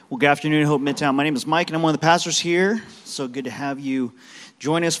Well, good afternoon, Hope Midtown. My name is Mike, and I'm one of the pastors here. So good to have you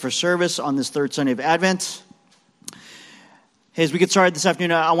join us for service on this third Sunday of Advent. Hey, as we get started this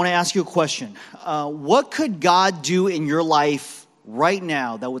afternoon, I want to ask you a question. What could God do in your life right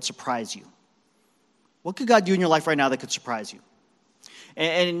now that would surprise you? What could God do in your life right now that could surprise you?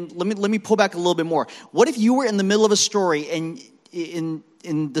 And let me pull back a little bit more. What if you were in the middle of a story, and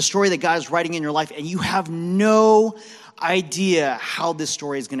in the story that God is writing in your life, and you have no idea how this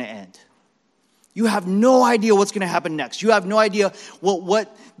story is going to end? You have no idea what's going to happen next. You have no idea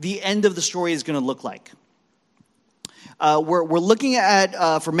what the end of the story is going to look like. We're looking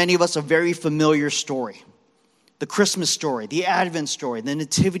at, for many of us, a very familiar story. The Christmas story, the Advent story, the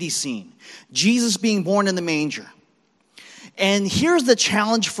nativity scene. Jesus being born in the manger. And here's the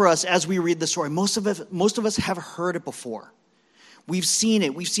challenge for us as we read the story. Most of us have heard it before. We've seen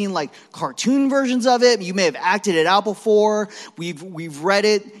it. We've seen like cartoon versions of it. You may have acted it out before. We've read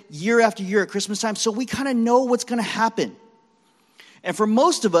it year after year at Christmas time. So we kind of know what's going to happen. And for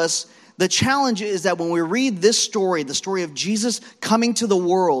most of us, the challenge is that when we read this story, the story of Jesus coming to the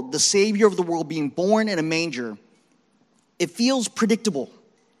world, the Savior of the world being born in a manger, it feels predictable.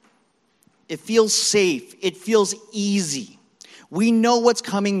 It feels safe. It feels easy. We know what's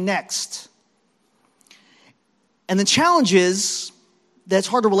coming next. And the challenge is that it's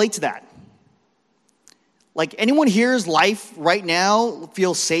hard to relate to that. Like, anyone here's life right now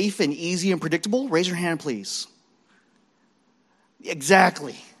feels safe and easy and predictable? Raise your hand, please.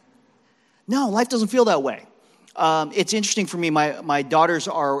 Exactly. No, life doesn't feel that way. It's interesting for me. My daughters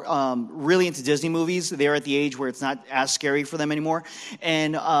are really into Disney movies. They're at the age where it's not as scary for them anymore.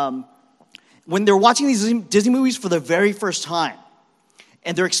 And when they're watching these Disney movies for the very first time,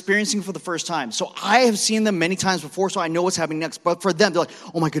 and they're experiencing for the first time. So I have seen them many times before, so I know what's happening next. But for them, they're like,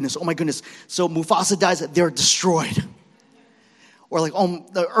 oh my goodness. So Mufasa dies, they're destroyed. Or like, oh,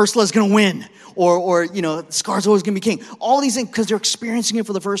 Ursula's going to win. Or Scar's always going to be king. All these things, because they're experiencing it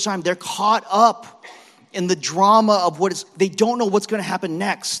for the first time. They're caught up in the drama of they don't know what's going to happen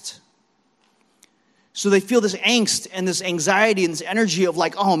next. So they feel this angst and this anxiety and this energy of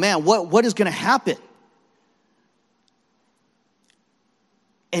like, oh man, what is going to happen?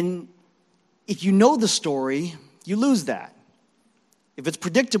 And if you know the story, you lose that. If it's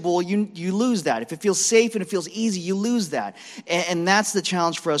predictable, you lose that. If it feels safe and it feels easy, you lose that. And that's the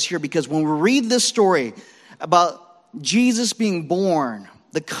challenge for us here, because when we read this story about Jesus being born,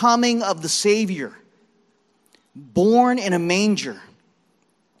 the coming of the Savior, born in a manger,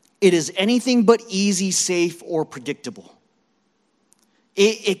 it is anything but easy, safe, or predictable.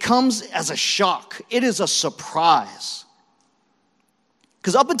 It comes as a shock. It is a surprise.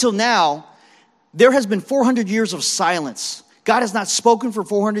 Because up until now, there has been 400 years of silence. God has not spoken for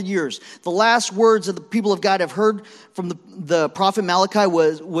 400 years. The last words that the people of God have heard from the prophet Malachi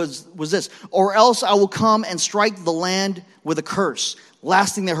was this: or else I will come and strike the land with a curse.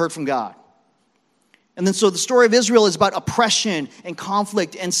 Last thing they heard from God. And then so the story of Israel is about oppression and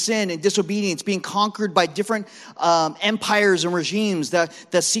conflict and sin and disobedience being conquered by different empires and regimes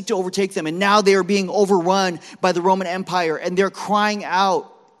that seek to overtake them. And now they are being overrun by the Roman Empire, and they're crying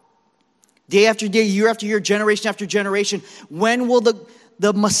out day after day, year after year, generation after generation, when will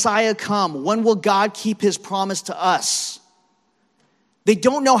the Messiah come? When will God keep his promise to us? They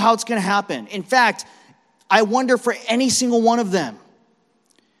don't know how it's going to happen. In fact, I wonder for any single one of them,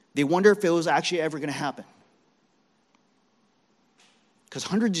 they wonder if it was actually ever going to happen. Because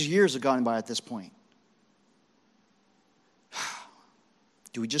hundreds of years have gone by at this point.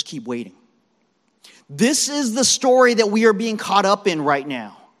 Do we just keep waiting? This is the story that we are being caught up in right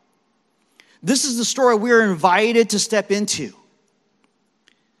now. This is the story we are invited to step into.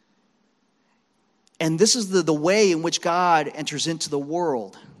 And this is the way in which God enters into the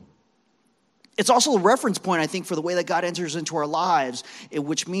world. It's also a reference point, I think, for the way that God enters into our lives,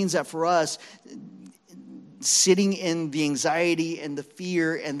 which means that for us, sitting in the anxiety and the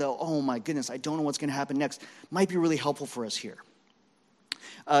fear and the, oh my goodness, I don't know what's going to happen next, might be really helpful for us here.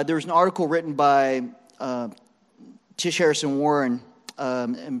 There was an article written by Tish Harrison Warren,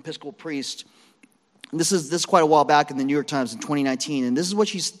 an Episcopal priest. And this is quite a while back in the New York Times in 2019, and this is what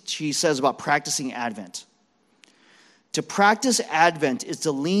she says about practicing Advent. To practice Advent is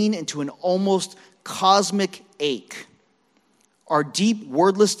to lean into an almost cosmic ache, our deep,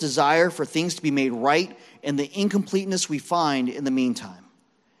 wordless desire for things to be made right, and the incompleteness we find in the meantime.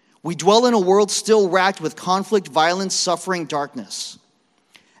 We dwell in a world still racked with conflict, violence, suffering, darkness.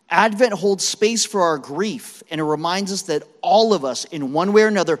 Advent holds space for our grief, and it reminds us that all of us, in one way or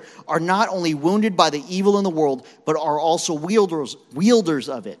another, are not only wounded by the evil in the world, but are also wielders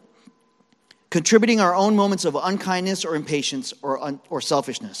of it. contributing our own moments of unkindness or impatience or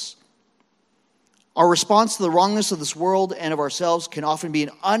selfishness. Our response to the wrongness of this world and of ourselves can often be an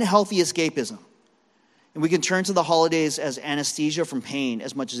unhealthy escapism. And we can turn to the holidays as anesthesia from pain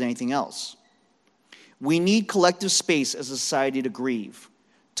as much as anything else. We need collective space as a society to grieve,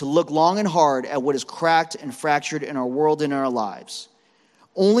 to look long and hard at what is cracked and fractured in our world and in our lives.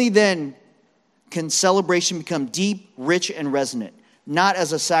 Only then can celebration become deep, rich, and resonant, not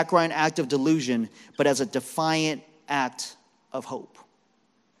as a saccharine act of delusion, but as a defiant act of hope.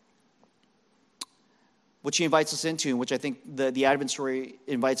 What she invites us into, and which I think the Advent story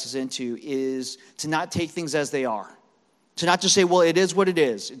invites us into, is to not take things as they are. To not just say, well, it is what it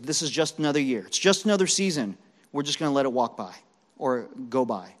is. This is just another year. It's just another season. We're just going to let it walk by or go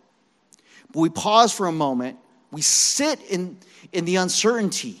by. But we pause for a moment. We sit in the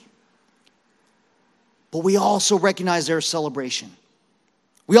uncertainty. But we also recognize there's celebration.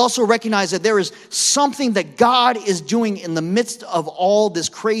 We also recognize that there is something that God is doing in the midst of all this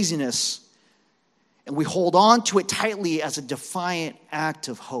craziness. And we hold on to it tightly as a defiant act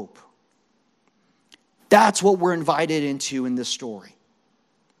of hope. That's what we're invited into in this story.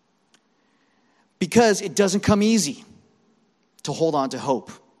 Because it doesn't come easy to hold on to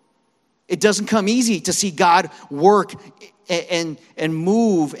hope. It doesn't come easy to see God work and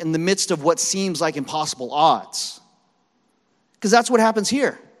move in the midst of what seems like impossible odds. Because that's what happens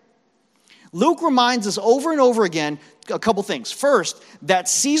here. Luke reminds us over and over again a couple things. First, that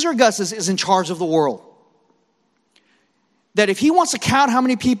Caesar Augustus is in charge of the world. That if he wants to count how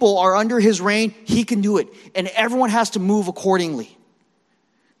many people are under his reign, he can do it. And everyone has to move accordingly.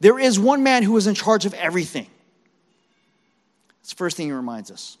 There is one man who is in charge of everything. That's the first thing he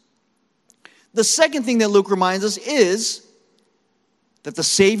reminds us. The second thing that Luke reminds us is that the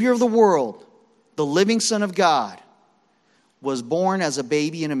Savior of the world, the living Son of God, was born as a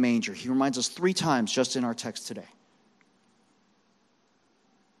baby in a manger. He reminds us 3 times just in our text today.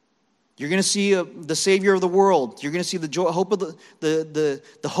 You're going to see the Savior of the world. You're going to see the hope of the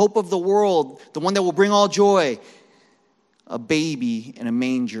hope of the world, the one that will bring all joy. A baby in a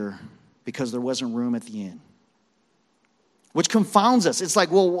manger because there wasn't room at the inn. Which confounds us. It's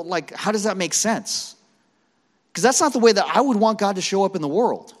like, well, how does that make sense? Because that's not the way that I would want God to show up in the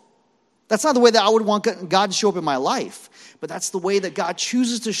world. That's not the way that I would want God to show up in my life. But that's the way that God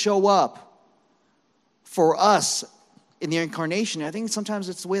chooses to show up for us in the incarnation. I think sometimes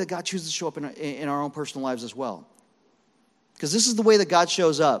it's the way that God chooses to show up in our own personal lives as well. Because this is the way that God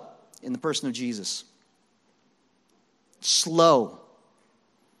shows up in the person of Jesus. Slow,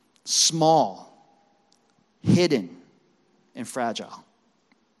 small, hidden, and fragile.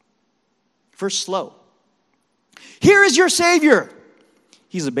 First, slow. Here is your Savior.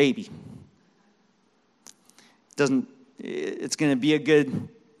 He's a baby. It's going to be a good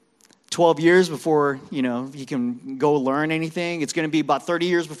 12 years before, he can go learn anything. It's going to be about 30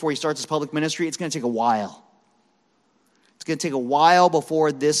 years before he starts his public ministry. It's going to take a while. It's going to take a while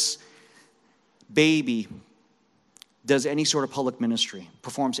before this baby does any sort of public ministry,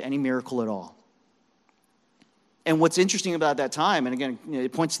 performs any miracle at all. And what's interesting about that time, and again,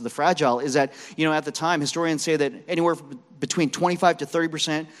 it points to the fragile, is that, at the time, historians say that anywhere between 25 to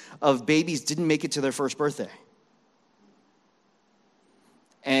 30% of babies didn't make it to their first birthday.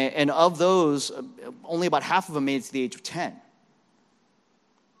 And of those, only about half of them made it to the age of 10.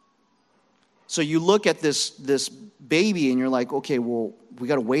 So you look at this baby and you're like, okay, well, we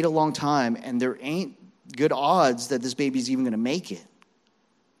got to wait a long time, and there ain't good odds that this baby's even going to make it.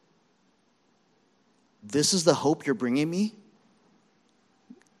 This is the hope you're bringing me?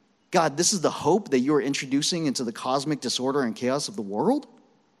 God, this is the hope that you're introducing into the cosmic disorder and chaos of the world?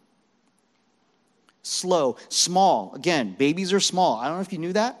 Slow, small. Again, babies are small. I don't know if you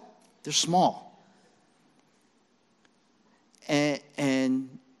knew that. They're small. And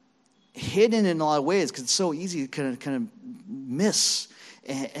hidden in a lot of ways because it's so easy to kind of miss.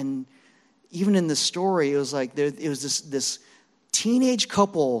 And even in the story, it was like it was this teenage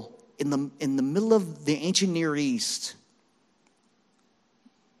couple in the middle of the ancient Near East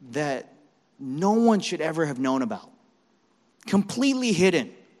that no one should ever have known about. Completely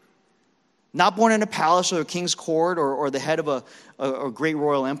hidden. Not born in a palace or a king's court or the head of a great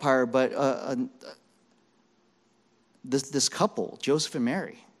royal empire, but this couple, Joseph and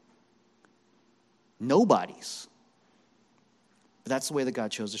Mary. Nobodies. But that's the way that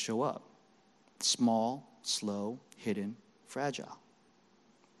God chose to show up. Small, slow, hidden, fragile.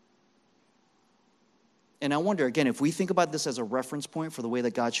 And I wonder, again, if we think about this as a reference point for the way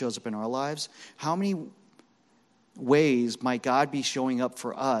that God shows up in our lives, how many ways might God be showing up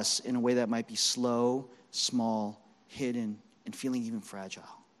for us in a way that might be slow, small, hidden, and feeling even fragile?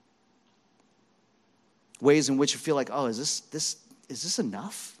 ways in which you feel like, oh, is this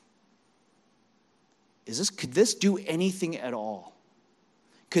enough? Could this do anything at all?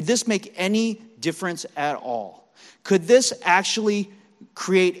 Could this make any difference at all? Could this actually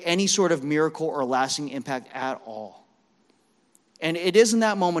create any sort of miracle or lasting impact at all? And it is in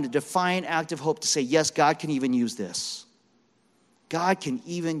that moment a defiant act of hope to say, yes, God can even use this. God can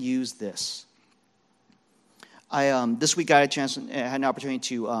even use this. This week I had an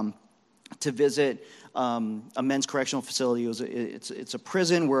opportunity to visit a men's correctional facility. It's a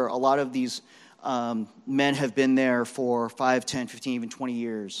prison where a lot of these men have been there for 5, 10, 15, even 20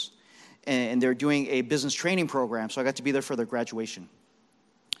 years. And they're doing a business training program, so I got to be there for their graduation.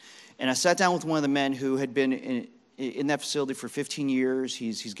 And I sat down with one of the men who had been in that facility for 15 years.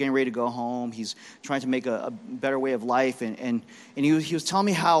 He's getting ready to go home. He's trying to make a better way of life. And he was telling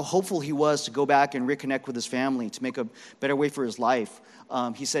me how hopeful he was to go back and reconnect with his family, to make a better way for his life.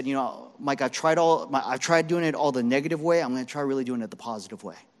 He said, Mike, I've tried doing it all the negative way. I'm going to try really doing it the positive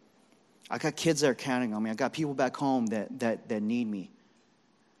way. I got kids that are counting on me. I got people back home that need me.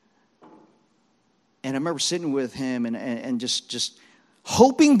 And I remember sitting with him and just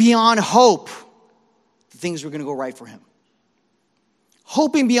hoping beyond hope that things were going to go right for him.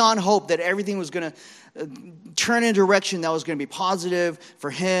 Hoping beyond hope that everything was going to turn in a direction that was going to be positive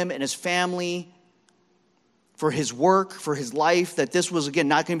for him and his family, for his work, for his life, that this was, again,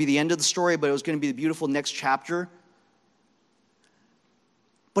 not going to be the end of the story, but it was going to be the beautiful next chapter.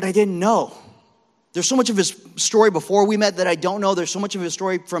 But I didn't know. There's so much of his story before we met that I don't know. There's so much of his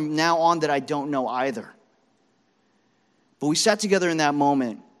story from now on that I don't know either. But we sat together in that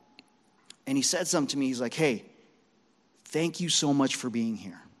moment, and he said something to me. He's like, hey, thank you so much for being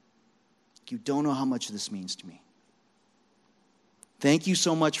here. You don't know how much this means to me. Thank you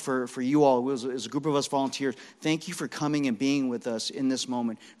so much for you all. It was a group of us volunteers. Thank you for coming and being with us in this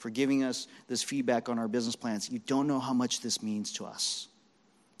moment, for giving us this feedback on our business plans. You don't know how much this means to us.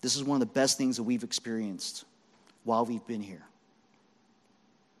 This is one of the best things that we've experienced while we've been here.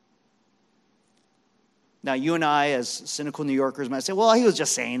 Now, you and I, as cynical New Yorkers, might say, well, he was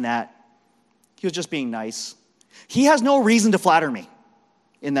just saying that. He was just being nice. He has no reason to flatter me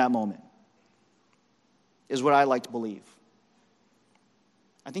in that moment, is what I like to believe.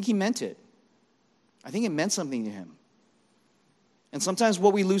 I think he meant it. I think it meant something to him. And sometimes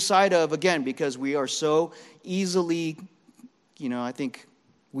what we lose sight of, again, because we are so easily, I think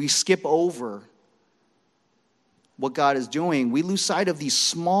we skip over what God is doing. We lose sight of these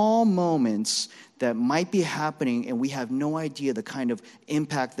small moments that might be happening, and we have no idea the kind of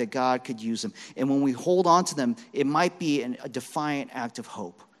impact that God could use them. And when we hold on to them, it might be a defiant act of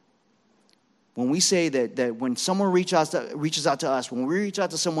hope. When we say that when someone reaches out to us, when we reach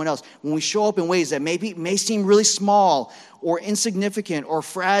out to someone else, when we show up in ways that may seem really small or insignificant or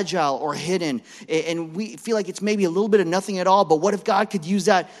fragile or hidden, and we feel like it's maybe a little bit of nothing at all, but what if God could use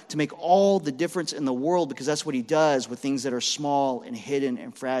that to make all the difference in the world, because that's what he does with things that are small and hidden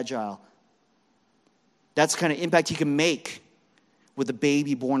and fragile. That's the kind of impact he can make with a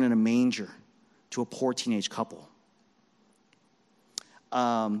baby born in a manger to a poor teenage couple.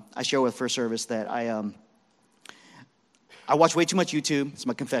 I share with First Service that I watch way too much YouTube. It's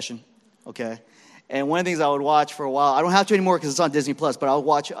my confession, okay? And one of the things I would watch for a while, I don't have to anymore because it's on Disney+, but I would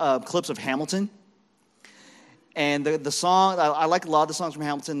watch clips of Hamilton. And the song, I like a lot of the songs from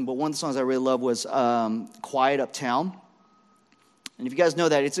Hamilton, but one of the songs I really love was Quiet Uptown. And if you guys know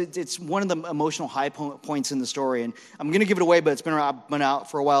that, it's one of the emotional high points in the story. And I'm going to give it away, but it's been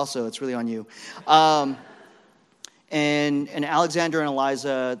out for a while, so it's really on you. And Alexander and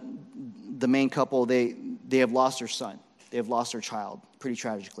Eliza, the main couple, they have lost their son. They have lost their child pretty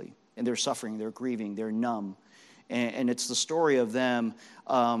tragically. And they're suffering, they're grieving, they're numb. And it's the story of them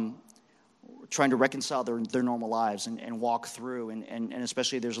trying to reconcile their normal lives and walk through. And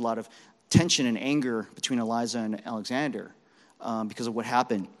especially there's a lot of tension and anger between Eliza and Alexander because of what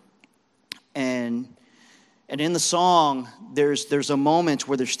happened. And in the song, there's a moment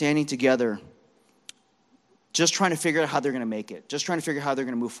where they're standing together, just trying to figure out how they're going to make it, just trying to figure out how they're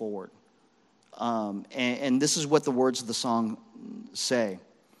going to move forward. And this is what the words of the song say.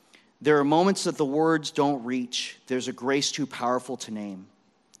 There are moments that the words don't reach. There's a grace too powerful to name.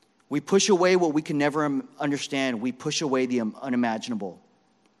 We push away what we can never understand. We push away the unimaginable.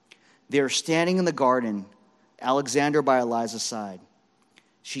 They are standing in the garden, Alexander by Eliza's side.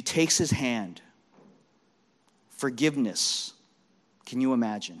 She takes his hand. Forgiveness. Can you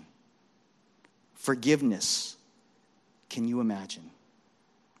imagine? Forgiveness. Can you imagine?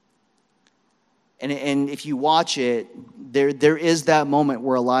 And if you watch it, there is that moment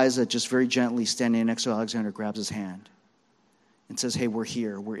where Eliza, just very gently standing next to Alexander, grabs his hand and says, hey, we're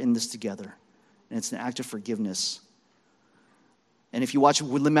here. We're in this together. and it's an act of forgiveness. And if you watch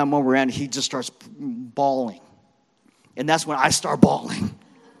Lin-Manuel Miranda, he just starts bawling. And that's when I start bawling.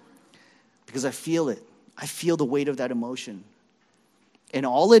 Because I feel it. I feel the weight of that emotion. And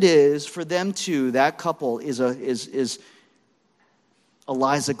all it is for them two, that couple, is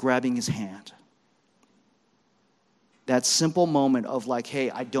Eliza grabbing his hand. That simple moment of like, hey,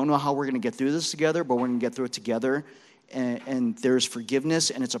 I don't know how we're going to get through this together, but we're going to get through it together. And there's forgiveness,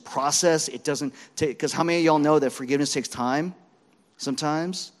 and it's a process. It doesn't take, because how many of y'all know that forgiveness takes time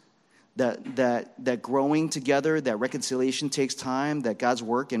sometimes? That growing together, that reconciliation takes time, that God's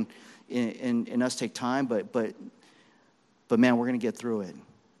work in us take time, but man, we're going to get through it.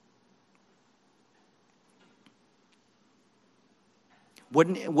 What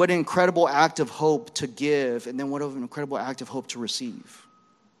an incredible act of hope to give, and then what an incredible act of hope to receive.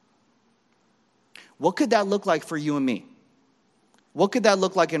 What could that look like for you and me? What could that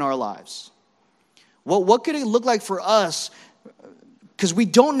look like in our lives? What could it look like for us? Because we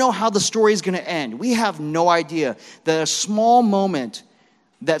don't know how the story is going to end. We have no idea that a small moment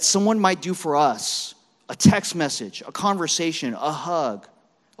that someone might do for us, a text message, a conversation, a hug,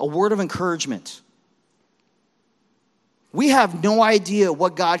 a word of encouragement, we have no idea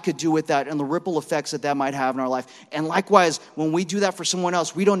what God could do with that and the ripple effects that might have in our life. And likewise, when we do that for someone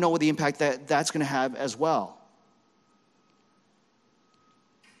else, we don't know what the impact that's going to have as well.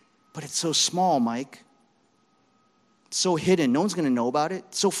 But it's so small, Mike. It's so hidden. No one's going to know about it.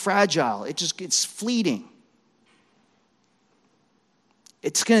 It's so fragile. It's fleeting.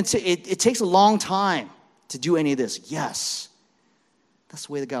 It takes a long time to do any of this. Yes. That's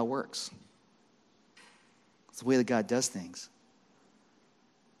the way that God works. It's the way that God does things.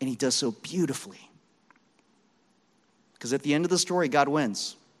 And he does so beautifully. Because at the end of the story, God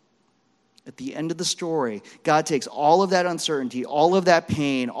wins. At the end of the story, God takes all of that uncertainty, all of that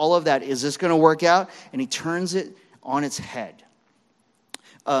pain, all of that, is this going to work out? And he turns it on its head.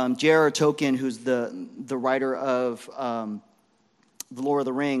 J.R.R. Tolkien, who's the writer of The Lord of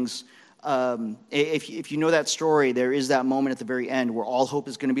the Rings, if you know that story, there is that moment at the very end where all hope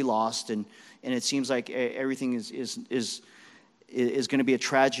is going to be lost, and it seems like everything is going to be a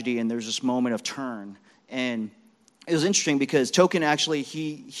tragedy, and there's this moment of turn. And it was interesting because Tolkien actually,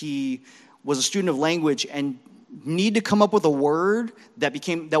 he was a student of language and needed to come up with a word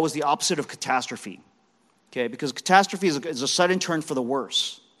that was the opposite of catastrophe. Okay, because catastrophe is a sudden turn for the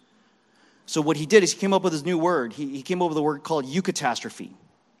worse. So what he did is he came up with his new word. He came up with a word called eucatastrophe.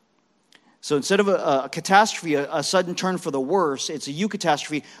 So instead of a catastrophe, a sudden turn for the worse, it's a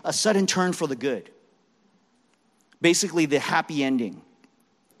eucatastrophe, a sudden turn for the good. Basically, the happy ending.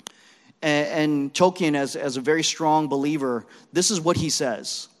 And Tolkien, as a very strong believer, this is what he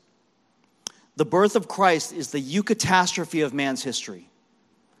says. The birth of Christ is the eucatastrophe of man's history.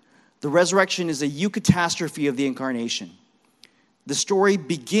 The resurrection is a eucatastrophe of the incarnation. The story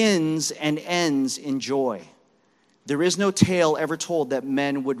begins and ends in joy. There is no tale ever told that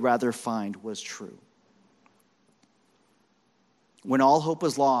men would rather find was true. When all hope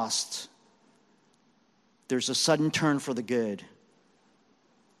was lost, there's a sudden turn for the good,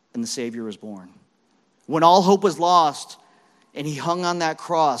 and the Savior was born. When all hope was lost, and he hung on that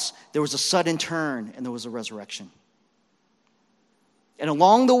cross, there was a sudden turn, and there was a resurrection. And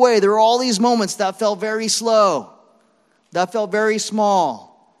along the way, there were all these moments that felt very slow, that felt very small,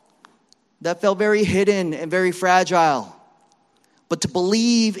 that felt very hidden and very fragile. But to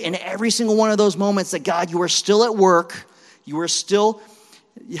believe in every single one of those moments that God, you are still at work, you're still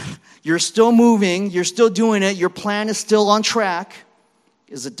moving, you're still doing it, your plan is still on track,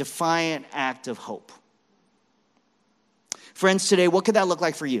 is a defiant act of hope. Friends, today, what could that look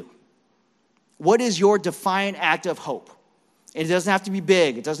like for you? What is your defiant act of hope? It doesn't have to be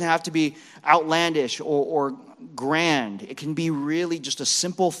big. It doesn't have to be outlandish or grand. It can be really just a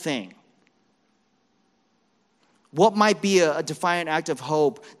simple thing. What might be a defiant act of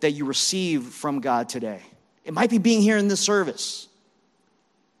hope that you receive from God today? It might be being here in this service.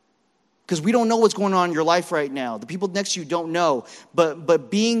 Because we don't know what's going on in your life right now. The people next to you don't know. But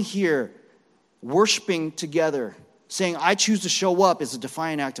being here, worshiping together, saying, I choose to show up, is a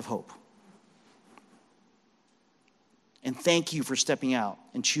defiant act of hope. And thank you for stepping out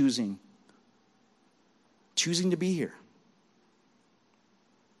and choosing to be here.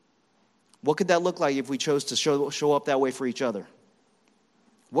 What could that look like if we chose to show up that way for each other?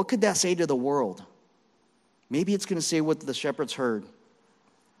 What could that say to the world? Maybe it's going to say what the shepherds heard.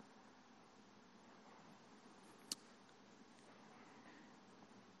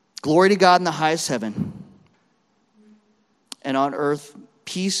 Glory to God in the highest heaven, and on earth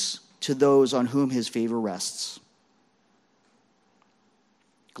peace to those on whom his favor rests.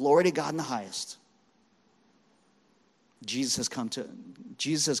 Glory to God in the highest, Jesus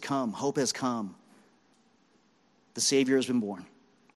has come. Hope has come. The Savior has been born.